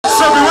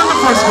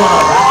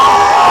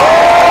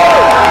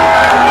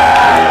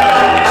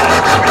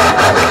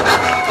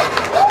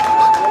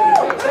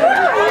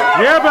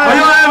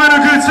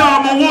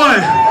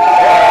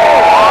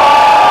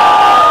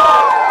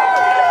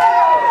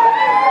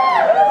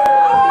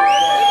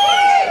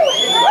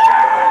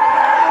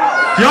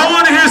Y'all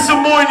want to hear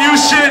some more new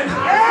shit?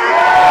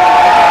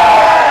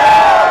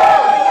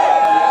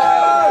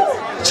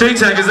 Chain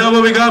Tag, is that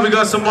what we got? We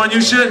got some more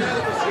new shit?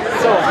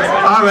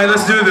 Alright,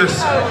 let's do this.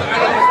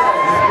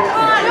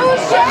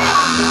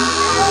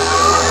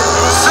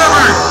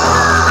 Severin,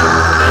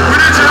 we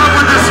need your help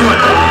with this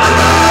one.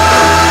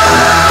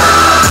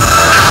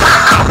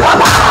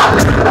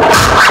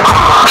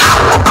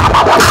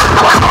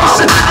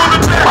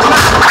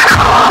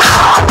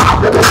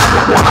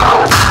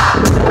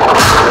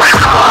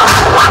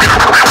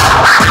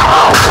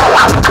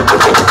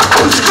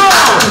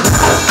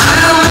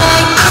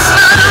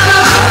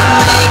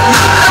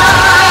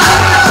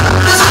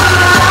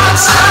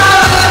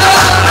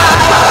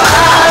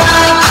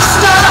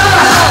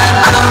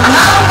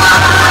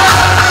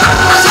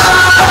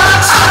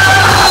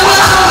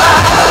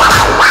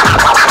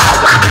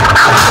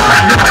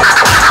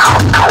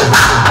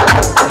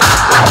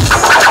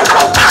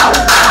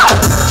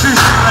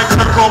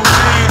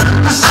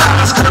 The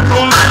silence could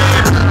go late.